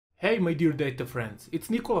Hey my dear data friends,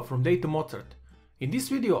 it's Nicola from Data Mozart. In this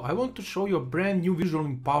video I want to show you a brand new visual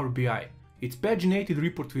in Power BI. It's Paginated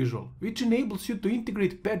Report Visual, which enables you to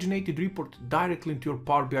integrate Paginated Report directly into your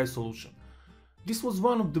Power BI solution. This was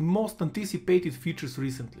one of the most anticipated features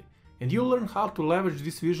recently, and you'll learn how to leverage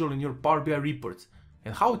this visual in your Power BI reports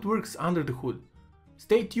and how it works under the hood.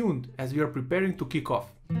 Stay tuned as we are preparing to kick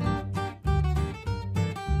off.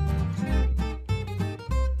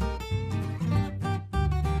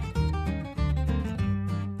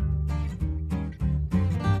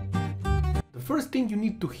 The first thing you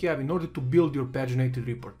need to have in order to build your Paginated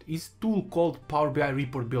report is a tool called Power BI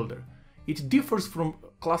Report Builder. It differs from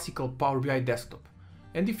classical Power BI desktop,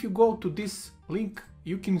 and if you go to this link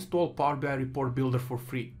you can install Power BI Report Builder for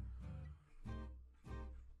free.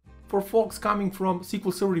 For folks coming from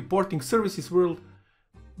SQL Server Reporting Services world,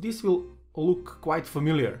 this will look quite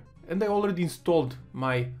familiar, and I already installed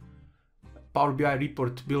my Power BI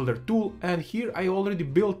Report Builder tool, and here I already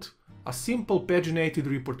built a simple Paginated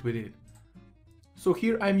report with it. So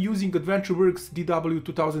here I'm using AdventureWorks DW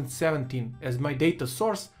 2017 as my data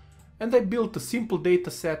source, and I built a simple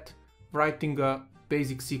data set writing a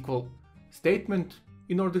basic SQL statement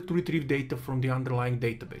in order to retrieve data from the underlying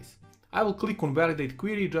database. I will click on validate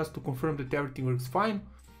query just to confirm that everything works fine.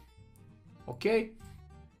 Okay.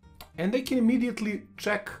 And I can immediately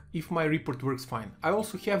check if my report works fine. I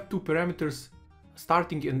also have two parameters,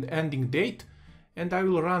 starting and ending date, and I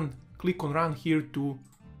will click on run here to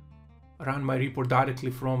run my report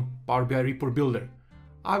directly from Power BI Report Builder.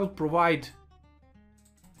 I will provide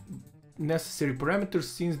necessary parameters.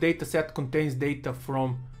 Since dataset contains data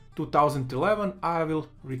from 2011, I will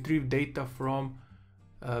retrieve data from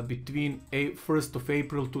between 1st of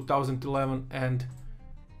April 2011 and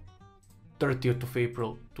 30th of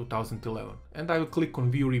April 2011, and I will click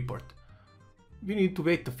on view report. We need to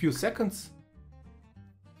wait a few seconds,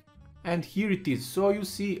 and here it is. So you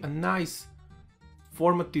see a nice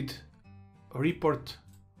formatted report,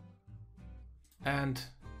 and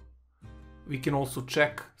we can also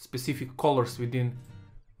check specific colors within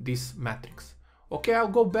this matrix. Okay, I'll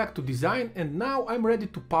go back to design, and now I'm ready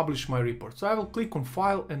to publish my report. So I will click on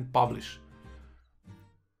file and publish.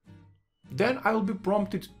 Then I will be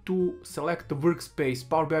prompted to select the workspace,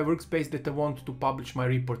 Power BI workspace that I want to publish my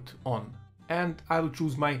report on, and I will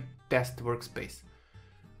choose my test workspace.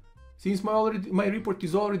 Since my report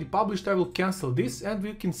is already published, I will cancel this, and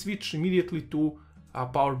we can switch immediately to a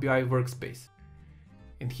Power BI workspace.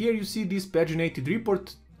 And here you see this Paginated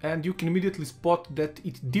report, and you can immediately spot that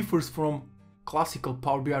it differs from classical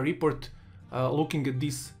Power BI report, looking at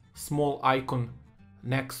this small icon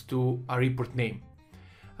next to a report name.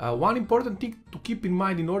 One important thing to keep in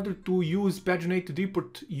mind: in order to use Paginated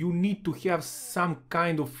report, you need to have some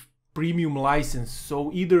kind of premium license,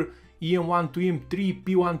 so either EM1 to EM3,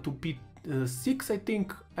 P1 to P6 I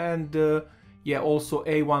think, and yeah, also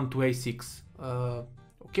A1 to A6.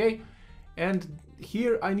 Okay, and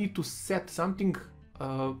here I need to set something.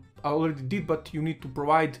 I already did, but you need to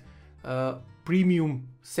provide premium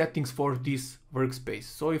settings for this workspace.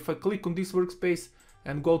 So if I click on this workspace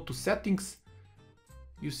and go to settings,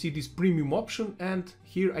 you see this premium option, and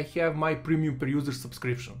here I have my premium per user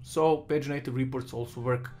subscription. So Paginated reports also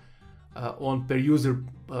work on per user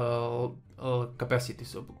capacity,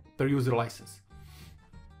 so per user license.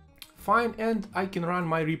 Fine, and I can run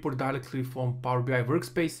my report directly from Power BI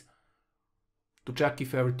workspace to check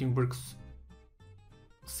if everything works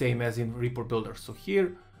same as in Report Builder. So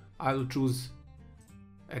here I will choose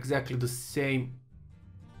exactly the same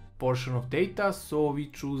portion of data, so we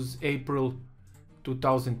choose April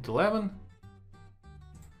 2011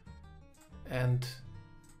 and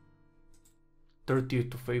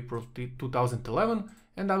 30th of April 2011,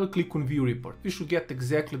 and I will click on view report. We should get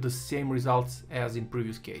exactly the same results as in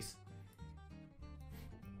previous case.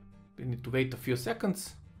 We need to wait a few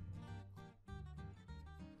seconds,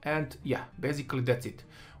 and yeah, basically that's it.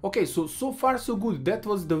 Okay, so far so good. That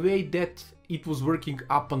was the way that it was working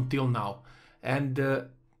up until now, and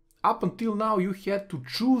up until now you had to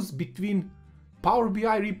choose between Power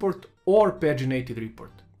BI report or Paginated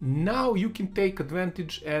report. Now you can take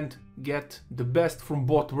advantage and get the best from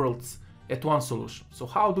both worlds at one solution. So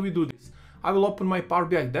how do we do this? I will open my Power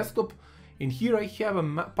BI desktop, and here I have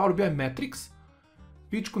a Power BI matrix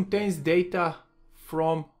which contains data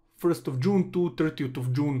from 1st of June to 30th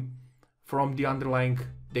of June from the underlying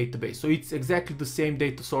database. So it's exactly the same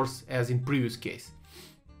data source as in previous case.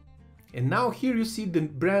 And now here you see the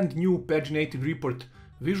brand new Paginated report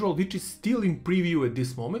visual, which is still in preview at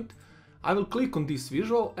this moment. I will click on this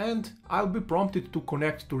visual, and I'll be prompted to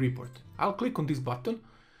connect to report. I'll click on this button,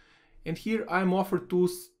 and here I'm offered to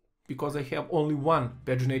because I have only one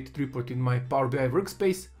paginated report in my Power BI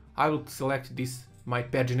workspace, I will select this, my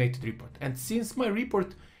paginated report. And since my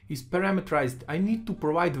report is parameterized, I need to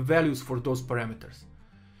provide values for those parameters.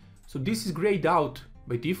 So this is grayed out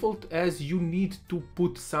by default, as you need to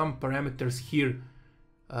put some parameters here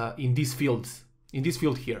in these fields, in this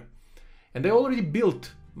field here. And I already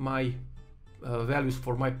built my values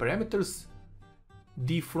for my parameters,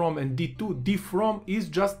 d from and d2. d from is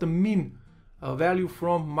just the min value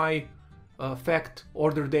from my fact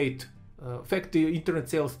order date, fact internet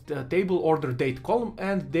sales table order date column,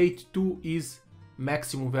 and date 2 is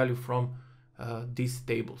maximum value from this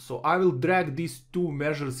table. So I will drag these two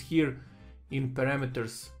measures here in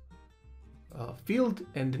parameters field,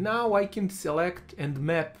 and now I can select and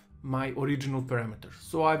map my original parameters.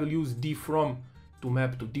 So I will use d from to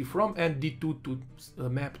map to d from and d2 to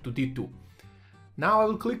map to d2. Now I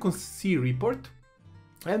will click on see report,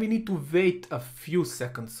 and we need to wait a few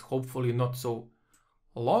seconds, hopefully not so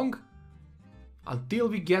long, until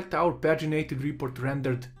we get our paginated report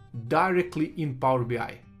rendered directly in Power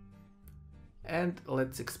BI. And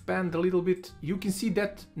let's expand a little bit. You can see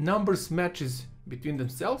that numbers matches between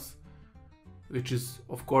themselves, which is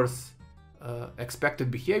of course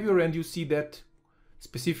expected behavior, and you see that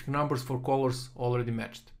specific numbers for colors already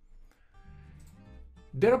matched.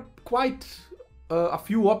 There are quite a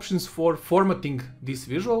few options for formatting this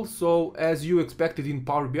visual. So as you expected in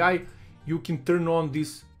Power BI, you can turn on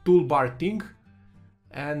this toolbar thing,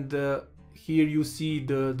 and here you see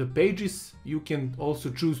the pages. You can also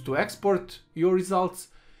choose to export your results,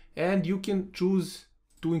 and you can choose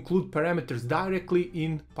to include parameters directly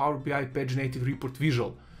in Power BI Paginated Report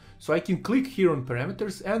Visual. So I can click here on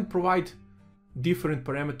parameters and provide different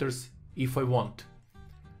parameters if I want.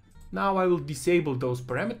 Now I will disable those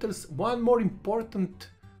parameters. One more important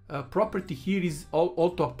property here is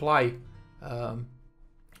auto apply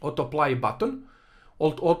button,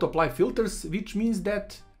 auto apply filters, which means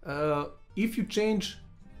that if you change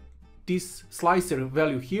this slicer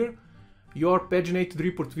value here, your paginated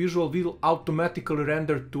report visual will automatically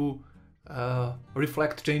render to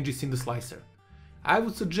reflect changes in the slicer. I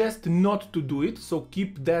would suggest not to do it, so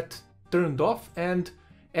keep that turned off and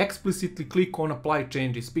explicitly click on apply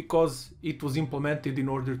changes, because it was implemented in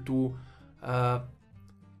order to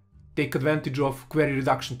take advantage of query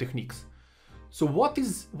reduction techniques. So what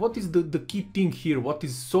is the key thing here? What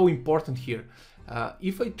is so important here?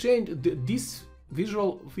 If I change this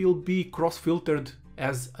visual will be cross-filtered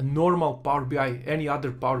as a normal Power BI, any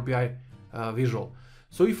other Power BI visual.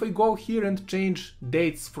 So if I go here and change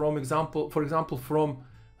dates from for example from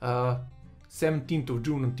 17th of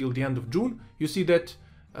June until the end of June, you see that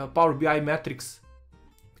Power BI metrics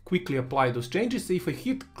quickly apply those changes. If I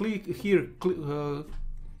click here,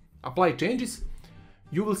 apply changes,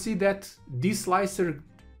 you will see that this slicer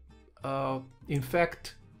in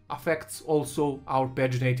fact affects also our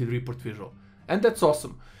paginated report visual, and that's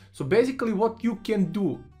awesome. So basically what you can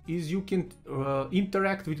do is you can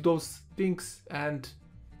interact with those things, and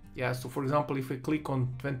yeah, so for example, if I click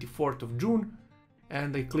on 24th of June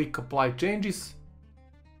and I click apply changes,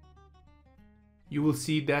 you will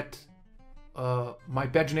see that my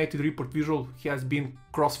paginated report visual has been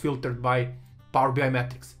cross-filtered by Power BI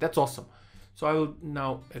metrics. That's awesome. So I will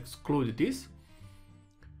now exclude this.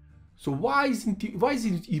 So why is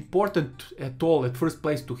it important at all at first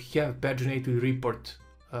place to have paginated report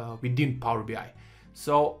within Power BI?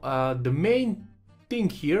 So the main thing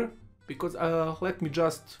here, because let me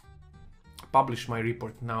just publish my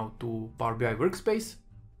report now to Power BI workspace.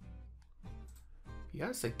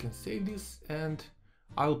 Yes, I can save this, and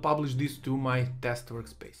I will publish this to my test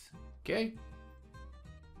workspace. Okay,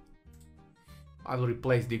 I will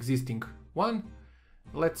replace the existing one.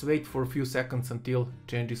 Let's wait for a few seconds until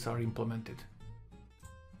changes are implemented.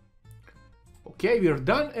 Okay, we are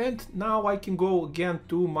done, and now I can go again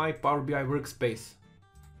to my Power BI workspace.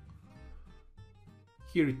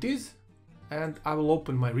 Here it is, and I will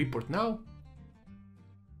open my report now.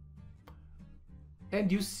 And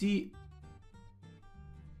you see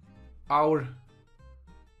our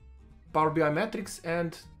Power BI metrics,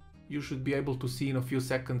 and you should be able to see in a few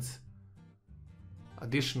seconds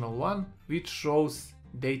additional one, which shows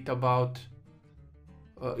data about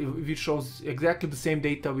which shows exactly the same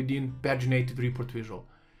data within paginated report visual.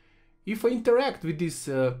 If I interact with this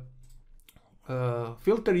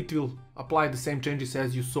filter, it will apply the same changes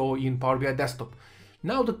as you saw in Power BI desktop.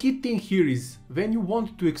 Now the key thing here is when you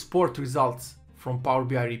want to export results from Power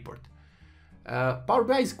BI report. Power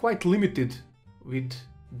BI is quite limited with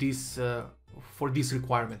this for this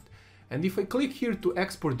requirement. And if I click here to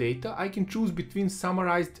export data, I can choose between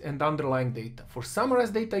summarized and underlying data. For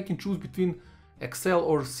summarized data, I can choose between Excel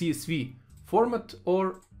or CSV format,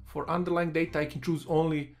 or for underlying data I can choose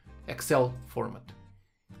only Excel format.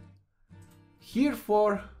 Here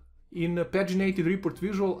in Paginated Report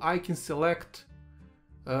Visual I can select,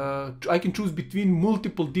 I can choose between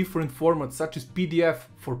multiple different formats such as PDF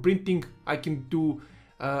for printing. I can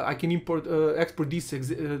export this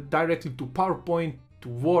directly to PowerPoint, to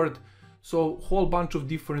Word, so whole bunch of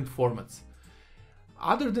different formats.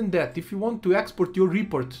 Other than that, if you want to export your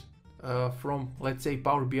report from, let's say,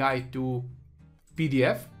 Power BI to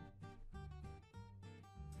PDF,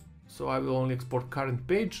 so I will only export current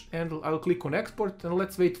page, and I'll click on export, and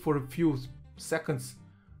let's wait for a few seconds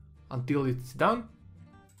until it's done.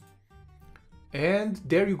 And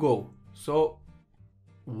there you go. So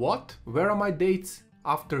where are my dates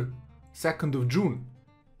after 2nd of June?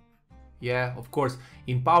 Yeah, of course,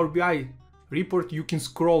 in Power BI report you can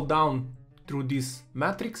scroll down through this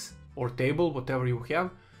matrix or table, whatever you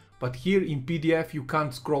have, but here in PDF you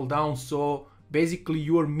can't scroll down, so basically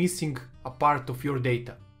you are missing a part of your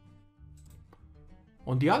data.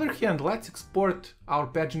 On the other hand, let's export our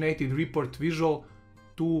Paginated Report Visual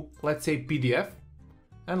to, let's say, PDF,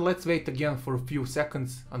 and let's wait again for a few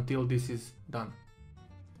seconds until this is done.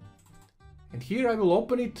 And here I will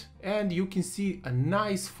open it, and you can see a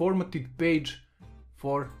nice formatted page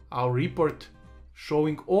for our report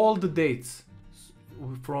showing all the dates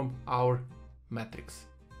from our matrix.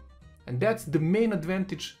 And that's the main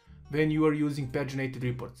advantage when you are using Paginated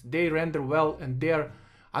reports. They render well, and they are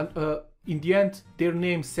in the end their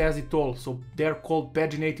name says it all, so they're called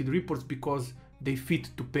Paginated reports because they fit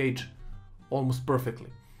to page almost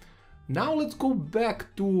perfectly. Now let's go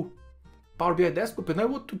back to Power BI Desktop, and I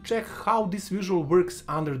want to check how this visual works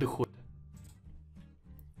under the hood.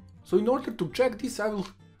 So in order to check this, I will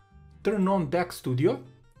turn on DAX Studio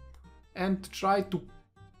and try to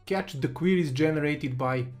catch the queries generated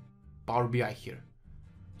by Power BI here.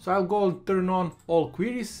 So I'll go and turn on all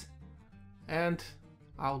queries, and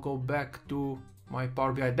I'll go back to my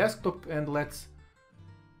Power BI Desktop, and let's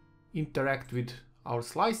interact with our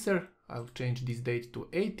slicer. I'll change this date to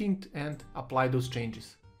 18th and apply those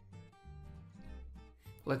changes.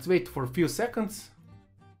 Let's wait for a few seconds.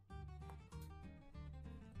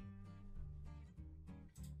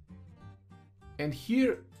 And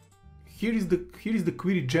here is the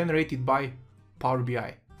query generated by Power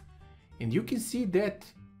BI. And you can see that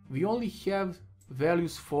we only have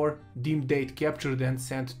values for dim date captured and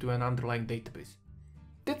sent to an underlying database.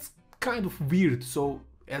 That's kind of weird. So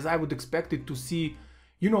as I would expect it to see,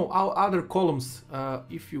 you know, our other columns,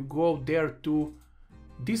 if you go there to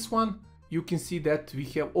this one, you can see that we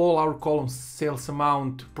have all our columns: sales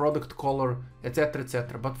amount, product color, etc,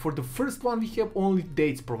 etc. But for the first one we have only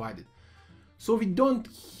dates provided. So we don't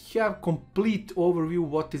have complete overview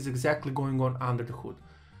what is exactly going on under the hood.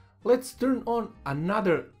 Let's turn on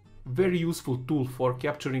another very useful tool for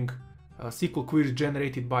capturing SQL queries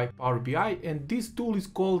generated by Power BI, and this tool is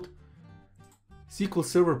called SQL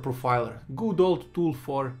Server Profiler. Good old tool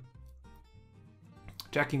for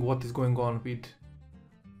checking what is going on with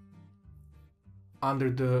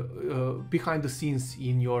under the behind the scenes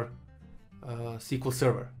in your SQL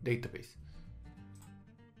Server database.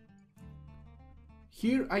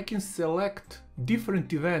 Here I can select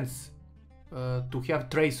different events to have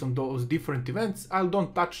trace on those different events. I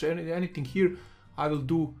don't touch anything here. I will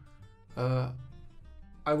do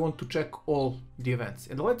I want to check all the events.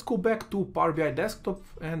 And let's go back to Power BI Desktop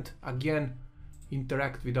and again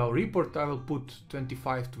interact with our report. I will put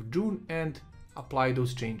 25th of June and apply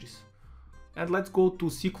those changes. And let's go to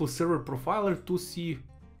SQL Server Profiler to see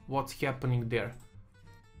what's happening there.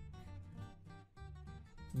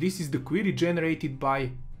 This is the query generated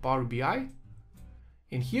by Power BI.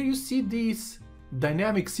 And here you see this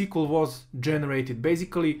dynamic SQL was generated.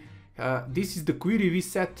 Basically, this is the query we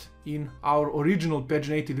set in our original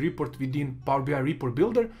Paginated report within Power BI Report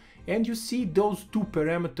Builder. And you see those two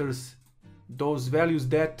parameters, those values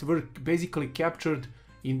that were basically captured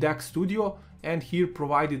in DAX Studio and here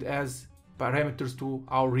provided as parameters to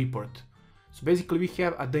our report. So basically we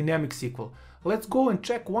have a dynamic SQL. Let's go and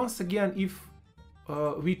check once again if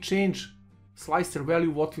we change slicer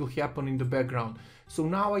value, what will happen in the background. So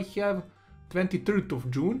now I have 23rd of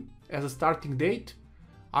June as a starting date.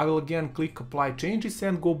 I will again click apply changes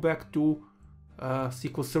and go back to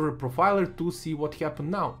SQL Server Profiler to see what happened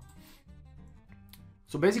now.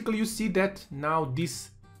 So basically you see that now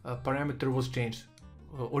this parameter was changed.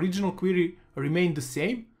 Original query remained the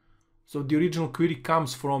same. So the original query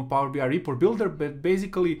comes from Power BI Report Builder, but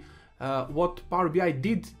basically what Power BI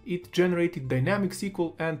did, it generated dynamic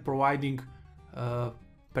SQL and providing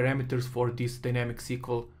parameters for this dynamic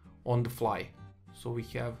SQL on the fly. So we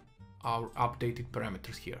have our updated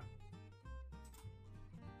parameters here.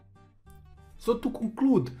 So to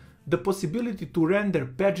conclude, the possibility to render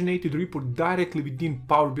paginated report directly within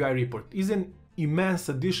Power BI report is an immense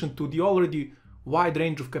addition to the already wide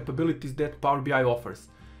range of capabilities that Power BI offers.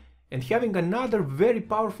 And having another very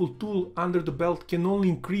powerful tool under the belt can only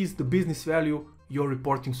increase the business value your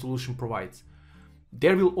reporting solution provides.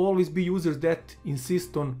 There will always be users that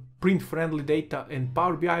insist on print-friendly data, and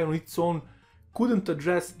Power BI on its own couldn't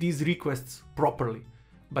address these requests properly.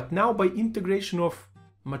 But now, by integration of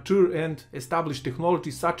mature and established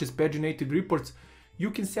technologies such as paginated reports,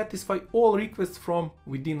 you can satisfy all requests from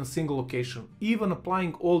within a single location, even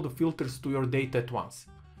applying all the filters to your data at once.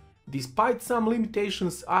 Despite some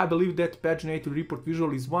limitations, I believe that Paginated Report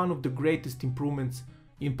Visual is one of the greatest improvements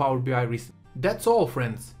in Power BI recently. That's all,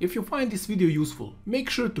 friends. If you find this video useful, make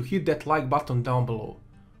sure to hit that like button down below.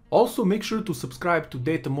 Also, make sure to subscribe to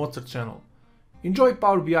Data Mozart channel. Enjoy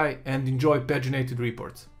Power BI and enjoy Paginated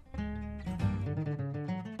Reports.